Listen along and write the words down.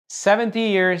70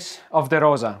 years of the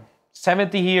Rosa,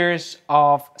 70 years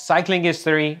of cycling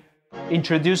history,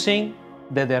 introducing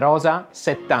the Rosa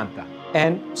 70.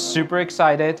 And super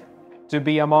excited to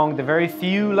be among the very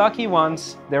few lucky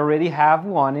ones that already have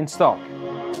one in stock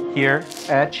here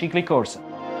at Ciclicorsa.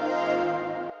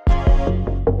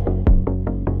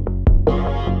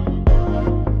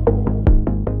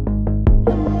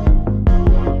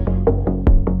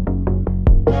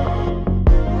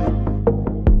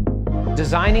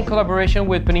 Designed in collaboration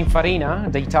with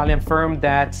Pininfarina, the Italian firm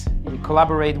that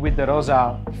collaborated with the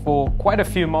Rosa for quite a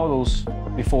few models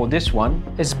before this one,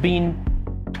 it's been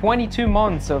 22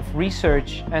 months of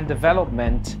research and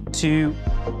development to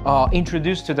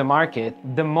introduce to the market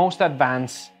the most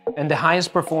advanced and the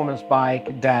highest performance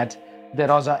bike that the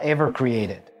Rosa ever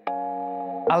created.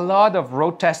 A lot of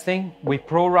road testing with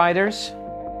pro riders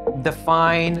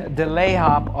define the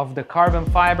layout of the carbon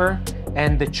fiber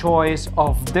and the choice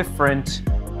of different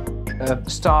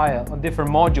different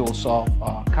modules of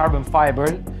carbon fiber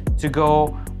to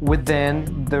go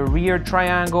within the rear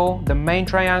triangle. The main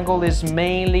triangle is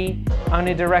mainly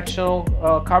unidirectional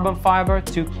carbon fiber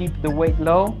to keep the weight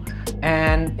low,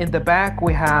 and in the back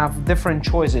we have different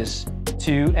choices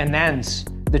to enhance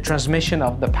the transmission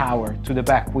of the power to the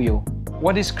back wheel.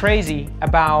 What is crazy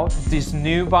about this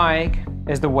new bike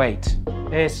is the weight.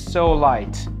 It's so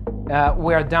light.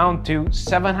 We are down to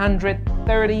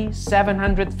 730,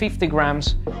 750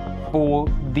 grams for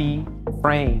the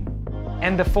frame.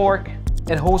 And the fork,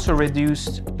 it also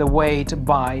reduced the weight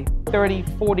by 30,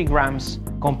 40 grams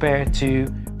compared to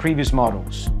previous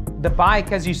models. The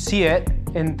bike, as you see it,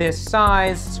 in this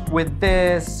size, with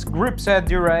this grip set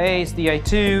Dura Ace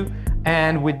Di2,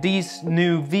 and with these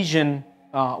new Vision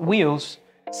wheels,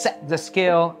 set the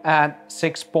scale at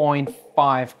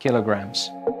 6.5 kilograms.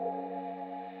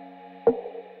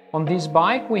 On this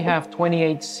bike, we have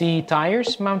 28C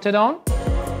tires mounted on.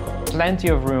 Plenty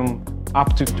of room,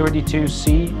 up to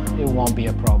 32C, it won't be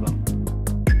a problem.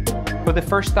 For the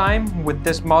first time with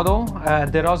this model,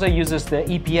 the Rosa uses the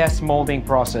EPS molding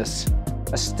process,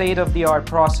 a state-of-the-art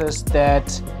process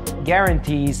that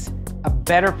guarantees a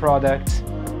better product,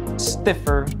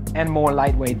 stiffer and more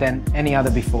lightweight than any other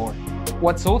before.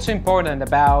 What's also important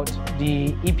about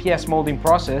the EPS molding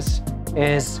process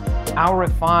is how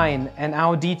refined and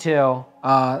how detailed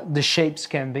the shapes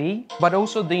can be, but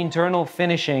also the internal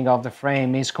finishing of the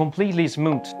frame is completely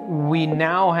smooth. We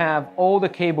now have all the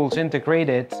cables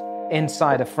integrated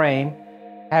inside the frame,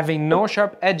 having no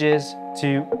sharp edges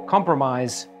to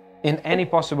compromise in any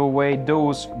possible way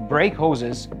those brake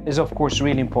hoses is of course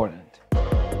really important.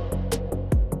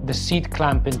 The seat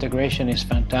clamp integration is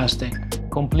fantastic,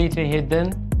 completely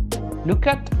hidden. Look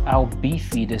at how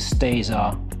beefy the stays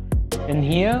are. And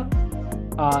here,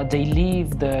 they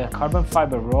leave the carbon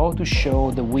fiber raw to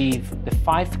show the weave, the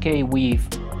 5K weave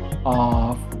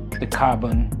of the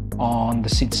carbon on the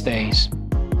seat stays.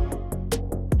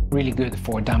 Really good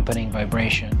for dampening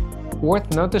vibration.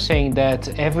 Worth noticing that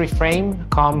every frame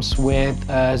comes with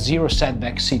a zero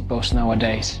setback seat post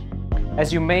nowadays.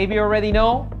 As you maybe already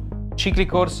know,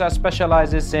 Ciclicorsa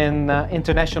specializes in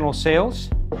international sales.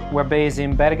 We're based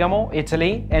in Bergamo,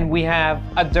 Italy, and we have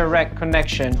a direct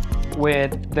connection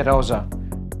with the Rosa,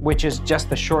 which is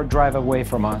just a short drive away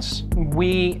from us.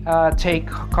 We take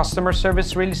customer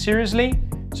service really seriously,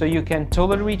 so you can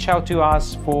totally reach out to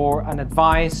us for an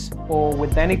advice or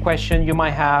with any question you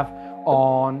might have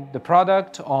on the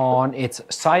product, on its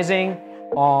sizing,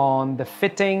 on the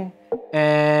fitting,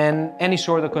 and any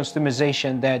sort of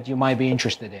customization that you might be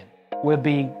interested in. We'll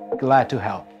be glad to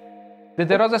help.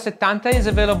 The Rosa 70 is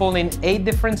available in 8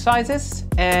 different sizes,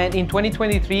 and in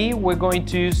 2023 we're going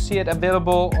to see it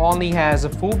available only as a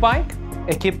full bike,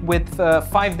 equipped with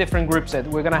 5 different grip sets.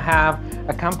 We're gonna have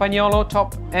a Campagnolo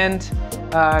top-end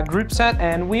grip set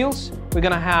and wheels. We're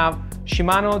gonna have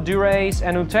Shimano, Dura Ace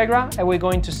and Ultegra, and we're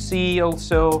going to see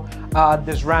also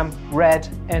the SRAM Red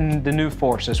and the new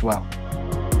Force as well.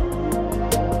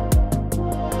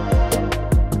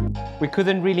 We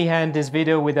couldn't really end this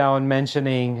video without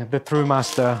mentioning the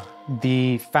Thru-master,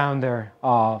 the founder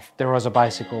of the Rosa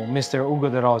bicycle, Mr. Ugo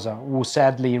de Rosa, who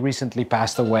sadly recently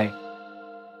passed away.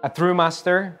 A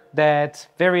Thru-master that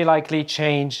very likely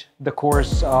changed the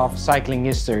course of cycling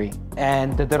history.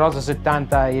 And the Rosa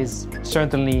 70 is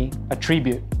certainly a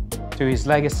tribute to his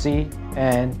legacy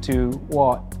and to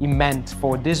what he meant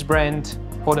for this brand,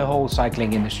 for the whole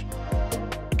cycling industry.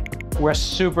 We're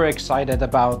super excited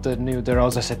about the new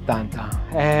Rosa 70,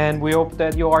 and we hope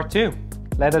that you are too.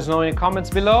 Let us know in the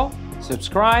comments below,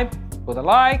 subscribe, put a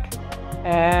like,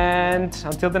 and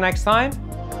until the next time,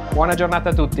 buona giornata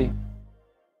a tutti.